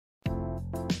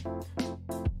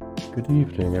Good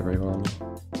evening, everyone.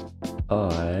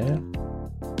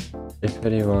 If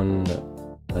anyone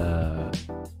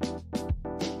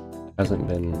hasn't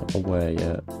been aware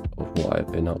yet of what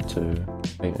I've been up to, I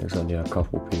think there's only a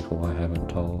couple people I haven't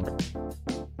told.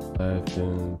 I've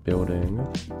been building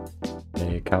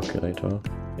a calculator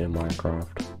in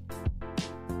Minecraft,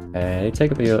 and it's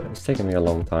taken me a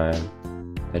long time.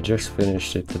 I just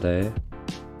finished it today,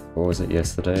 or was it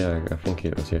yesterday? I think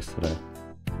it was yesterday,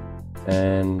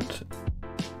 and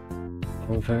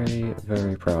I'm very,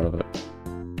 very proud of it.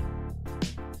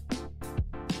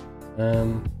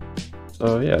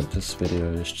 So yeah, this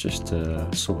video is just to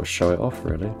sort of show it off,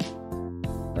 really.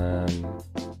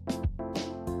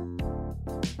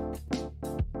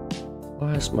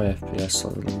 Why is my FPS so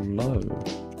low?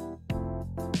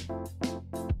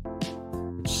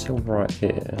 It's still right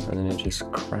here, and then it just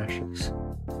crashes.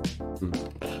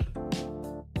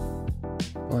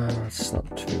 Well, it's not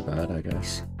too bad, I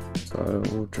guess. So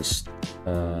we'll just,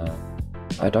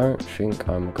 I don't think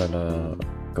I'm gonna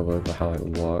go over how it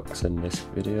works in this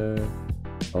video.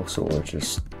 I'll sort of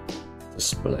just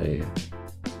display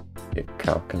it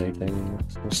calculating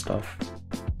some stuff.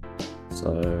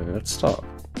 So let's start.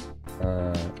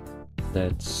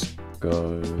 Let's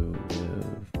go with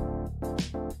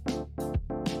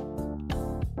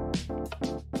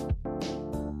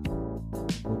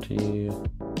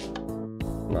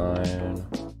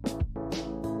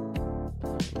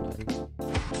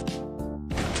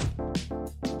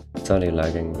 $49. It's only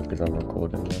lagging because I'm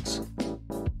recording this.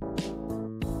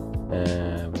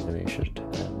 And we should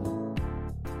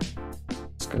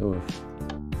let's go with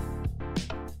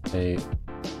 8.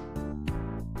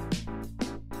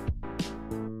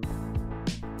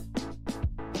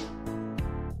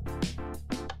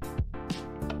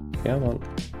 Come on.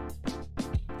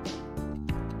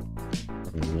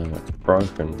 No, it's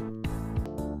broken.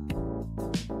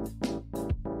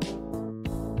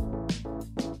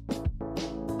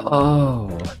 Oh,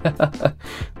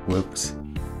 whoops.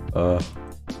 Oh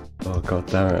god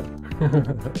damn it.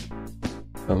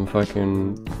 I'm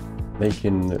fucking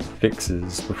making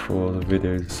fixes before the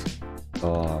videos.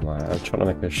 Oh man, I'm trying to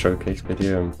make a showcase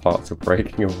video and parts are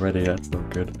breaking already. That's not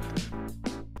good.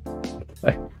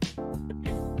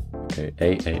 Okay,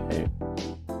 888.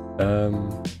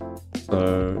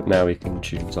 So now we can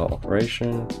choose our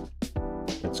operation.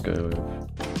 Let's go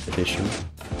with addition.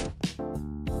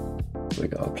 We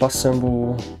got a plus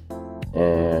symbol,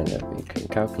 and then we can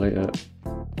calculate it.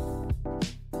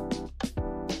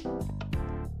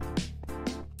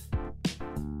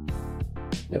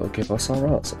 It'll give us our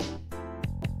answer.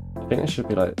 I think it should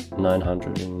be like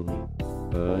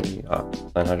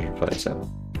 937.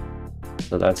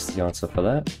 So that's the answer for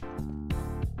that.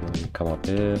 And come up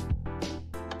here,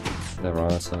 their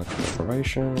answer for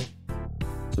operation.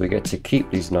 So we get to keep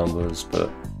these numbers,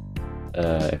 but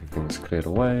everything's cleared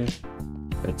away.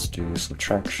 Let's do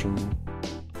subtraction.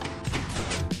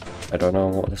 I don't know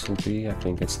what this will be. I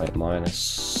think it's like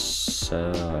minus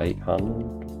 800.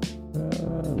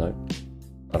 No,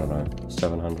 I don't know.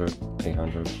 700,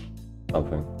 800,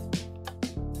 something.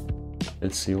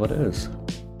 Let's see what it is.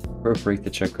 Feel free to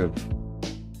check with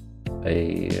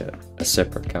a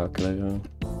separate calculator.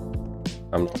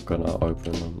 I'm not gonna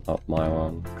open up my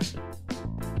one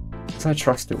because I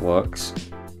trust it works.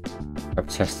 I've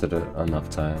tested it enough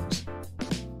times.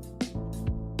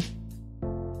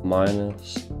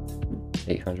 Minus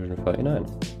 839.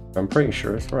 I'm pretty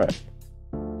sure it's right.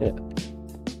 Yeah.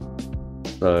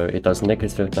 So it does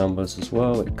negative numbers as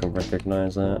well. It can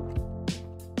recognize that.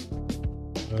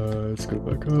 Let's go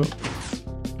back up.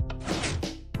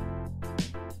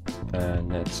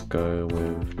 And let's go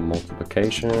with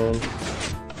multiplication.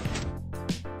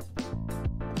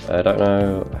 I don't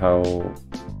know how,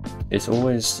 it's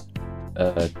always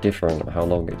different how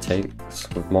long it takes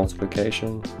with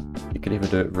multiplication. You can either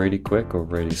do it really quick or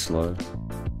really slow.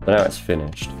 But now it's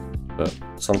finished, but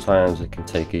sometimes it can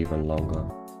take even longer,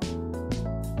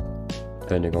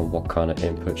 depending on what kind of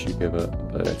input you give it.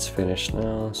 But it's finished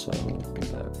now, so we'll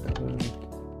give that a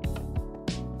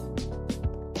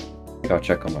go. I'll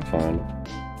check on my phone.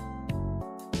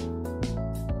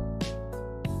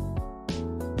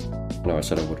 No, I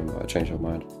said I wouldn't, but I changed my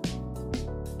mind.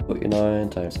 49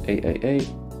 times 888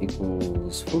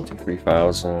 equals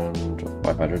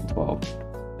 43,512.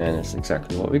 And it's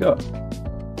exactly what we got.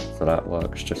 So that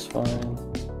works just fine.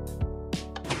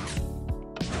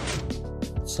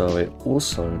 So it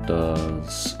also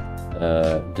does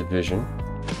division.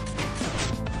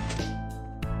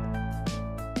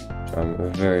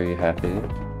 I'm very happy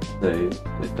that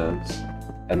it does.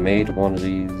 I made one of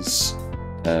these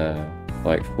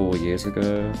like 4 years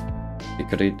ago, You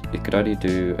could only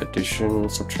do addition,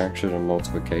 subtraction, and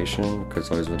multiplication because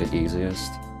those were the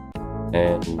easiest.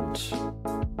 And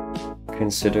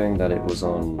considering that it was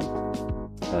on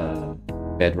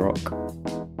Bedrock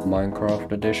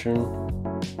Minecraft Edition,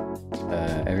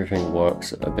 everything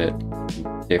works a bit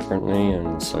differently,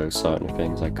 and so certain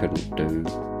things I couldn't do.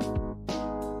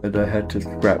 And I had to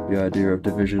scrap the idea of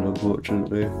division,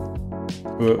 unfortunately.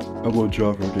 But I'm on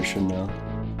Java Edition now.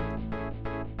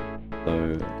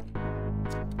 So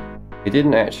it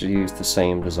didn't actually use the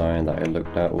same design that I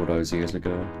looked at all those years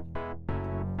ago.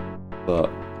 But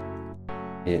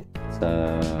it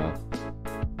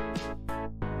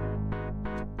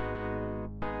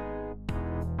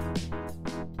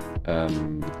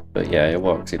but yeah, it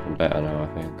works even better now, I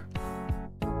think.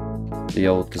 The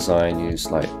old design used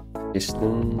like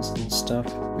pistons and stuff,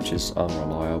 which is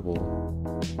unreliable.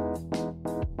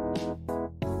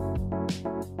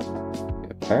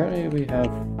 Apparently we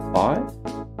have 5?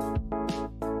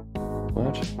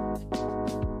 What?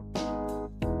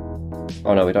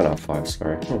 Oh no, we don't have 5,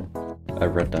 sorry. I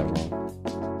read that wrong.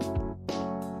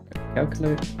 Okay,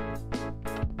 calculate.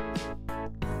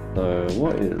 So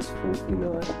what is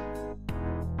 49?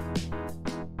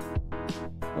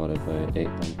 Divided by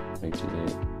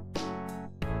 888.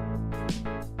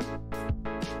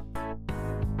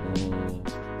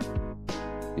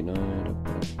 59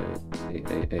 divided by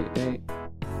 8888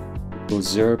 equals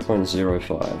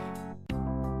 0.05.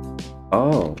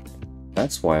 Oh,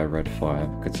 that's why I read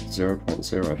 5, because it's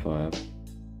 0.05.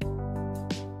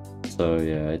 So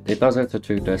yeah, it does it to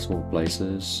 2 decimal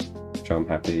places, which I'm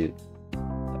happy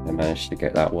I managed to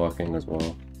get that working as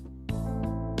well.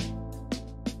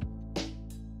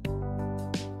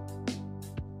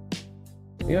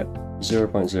 Yep,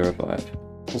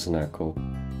 0.05. Isn't that cool?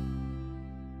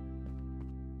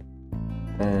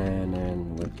 And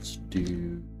then let's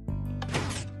do...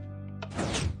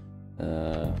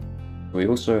 we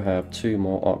also have 2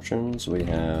 more options. We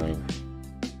have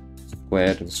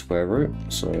squared and square root,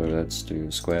 so let's do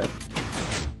squared.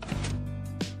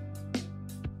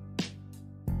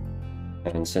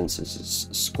 And since this is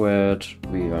squared,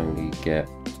 we only get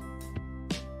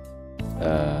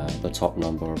the top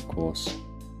number, of course.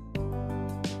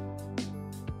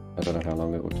 I don't know how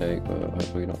long it will take, but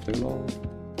hopefully not too long.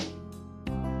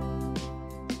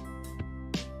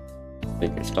 I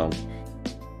think it's done.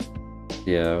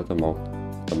 Yeah, the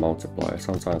multiplier,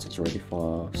 sometimes it's really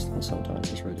fast and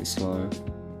sometimes it's really slow.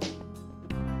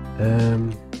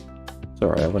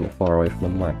 Sorry, I went far away from the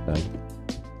mic then.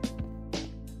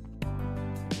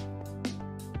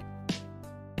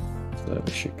 So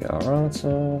we should get our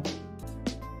answer.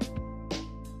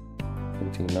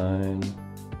 29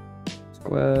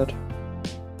 squared,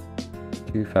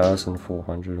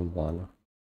 2,401.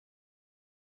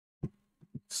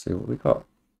 Let's see what we got.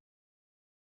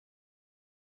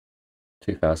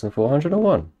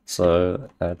 2,401. So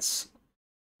that's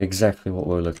exactly what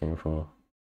we're looking for.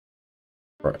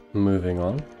 Right, moving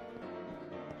on.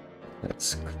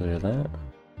 Let's clear that.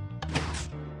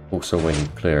 Also, when you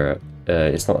clear it,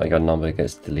 it's not like a number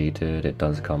gets deleted, it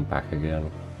does come back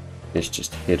again. It's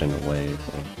just hidden away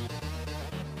for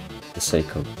the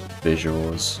sake of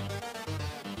visuals.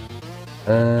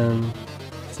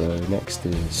 So next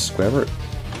is square root.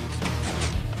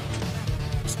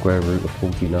 Square root of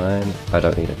 49. I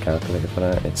don't need a calculator for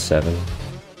that, it's 7.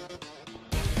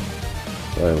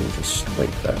 So we'll just wait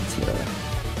for that to be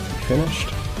finished.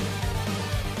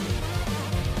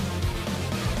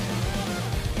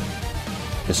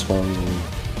 This one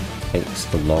takes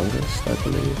the longest, I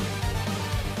believe.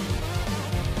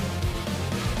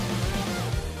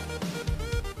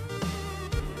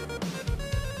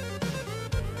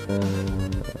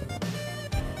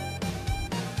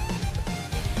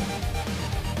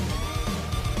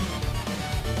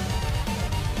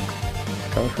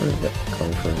 Coming through? Yep,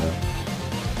 coming through now.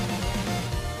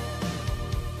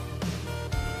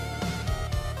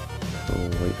 We'll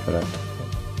wait for that.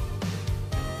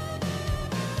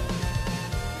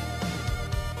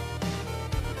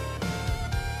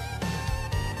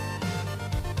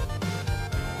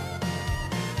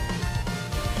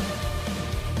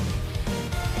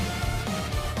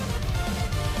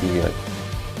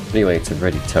 The only way to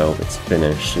really tell if it's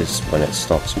finished is when it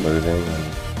stops moving,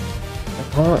 and I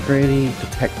can't really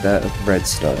detect that with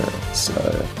redstone, so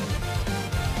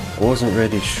I wasn't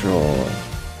really sure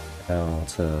how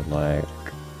to like,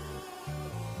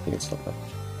 I think it's like that.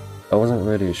 I wasn't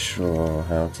really sure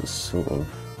how to sort of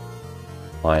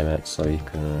time it so you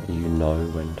know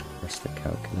when to press the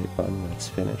calculate button when it's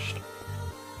finished.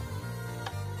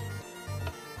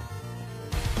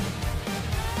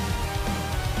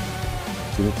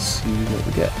 Let's see what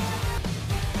we get.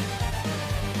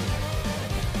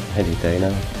 Any day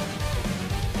now.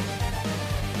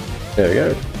 There we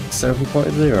go.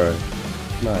 7.0.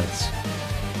 Nice.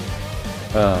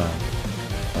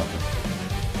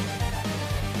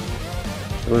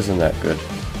 It wasn't that good.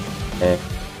 And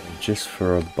just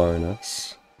for a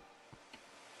bonus,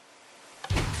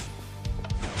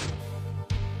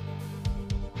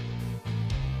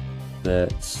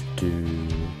 let's do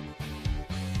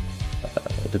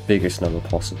the biggest number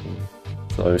possible.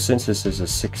 So since this is a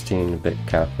 16-bit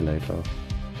calculator,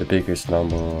 the biggest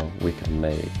number we can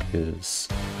make is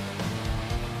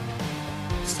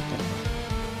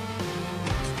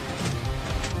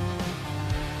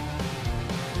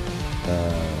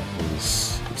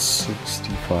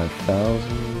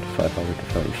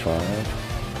 65,535.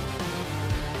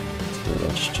 So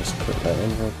let's just put that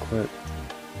in real quick.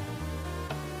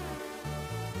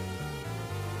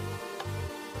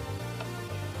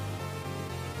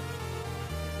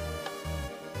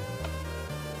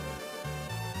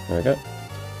 There we go.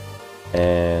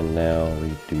 And now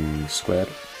we do squared.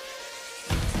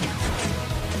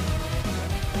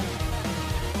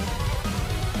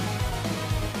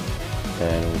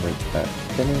 And we'll wait for that to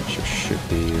finish. It should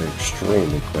be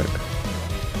extremely quick.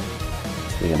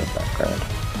 See in the background.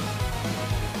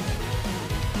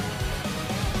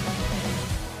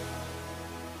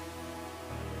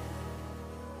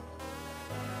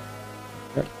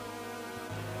 Yep.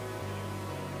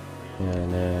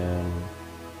 And then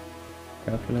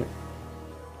calculate.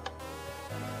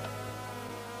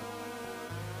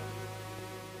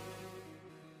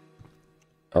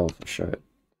 I'll also show it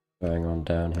going on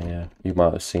down here. You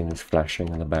might have seen this flashing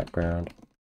in the background.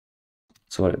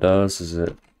 So what it does is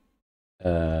it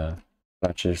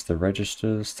flashes the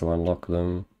registers to unlock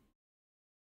them,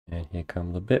 and here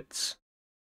come the bits.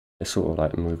 They sort of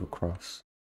like move across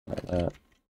like that.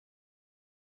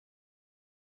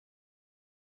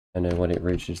 And then when it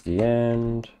reaches the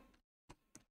end,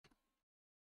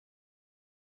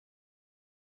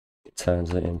 it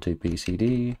turns it into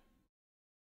BCD.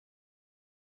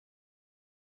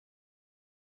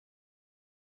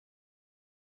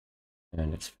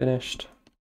 And it's finished.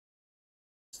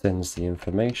 Sends the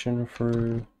information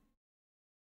through,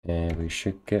 and we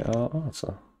should get our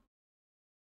answer.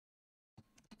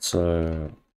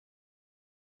 So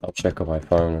I'll check on my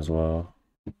phone as well.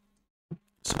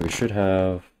 So we should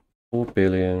have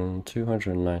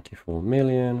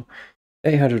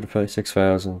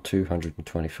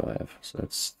 4,294,836,225. So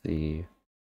that's the,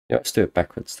 yeah, let's do it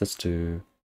backwards. Let's do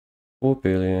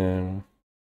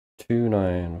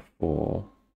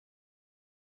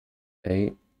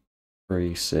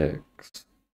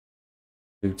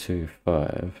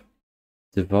 4,294,836,225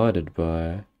 divided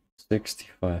by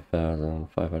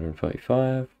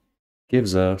 65,535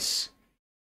 gives us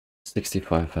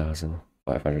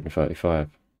 65,535.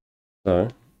 So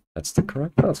that's the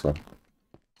correct answer.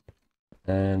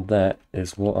 And that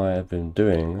is what I have been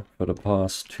doing for the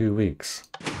past 2 weeks.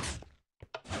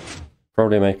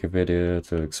 Probably make a video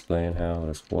to explain how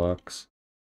this works.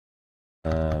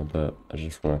 But I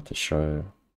just wanted to show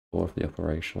all of the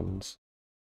operations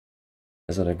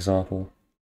as an example.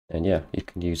 And yeah, you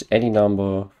can use any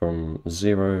number from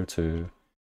 0 to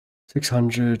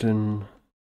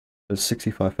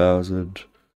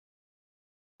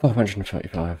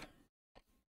 665,535.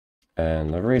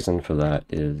 And the reason for that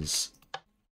is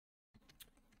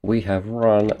we have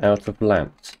run out of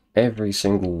lamps. Every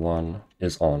single one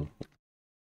is on. If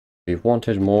we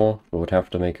wanted more, we would have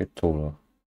to make it taller.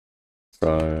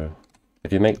 So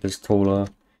if you make this taller,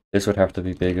 this would have to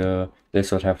be bigger.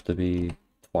 This would have to be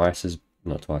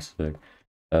not twice as big.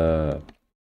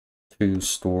 2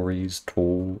 stories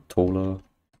taller.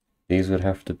 These would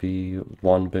have to be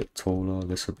 1 bit taller.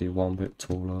 This would be 1 bit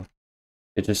taller.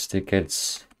 It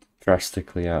gets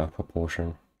drastically out of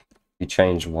proportion. You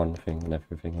change one thing and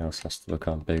everything else has to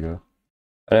become bigger.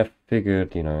 And I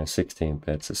figured, you know, 16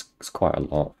 bits is quite a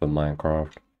lot for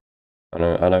Minecraft. I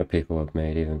know people have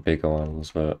made even bigger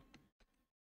ones, but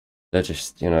they're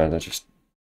just, you know, they're just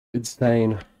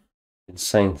insane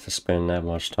to spend that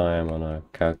much time on a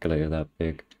calculator that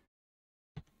big.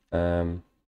 So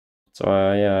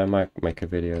yeah, I might make a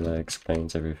video that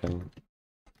explains everything.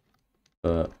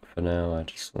 But for now, I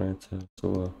just wanted to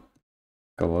sort of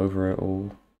go over it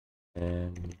all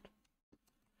and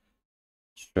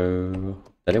show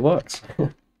that it works.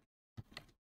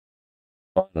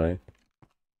 Finally.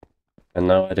 And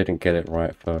no, I didn't get it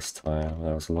right first time.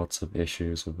 There was lots of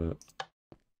issues with it.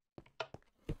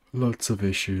 Lots of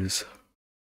issues.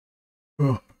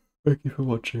 Oh, thank you for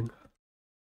watching.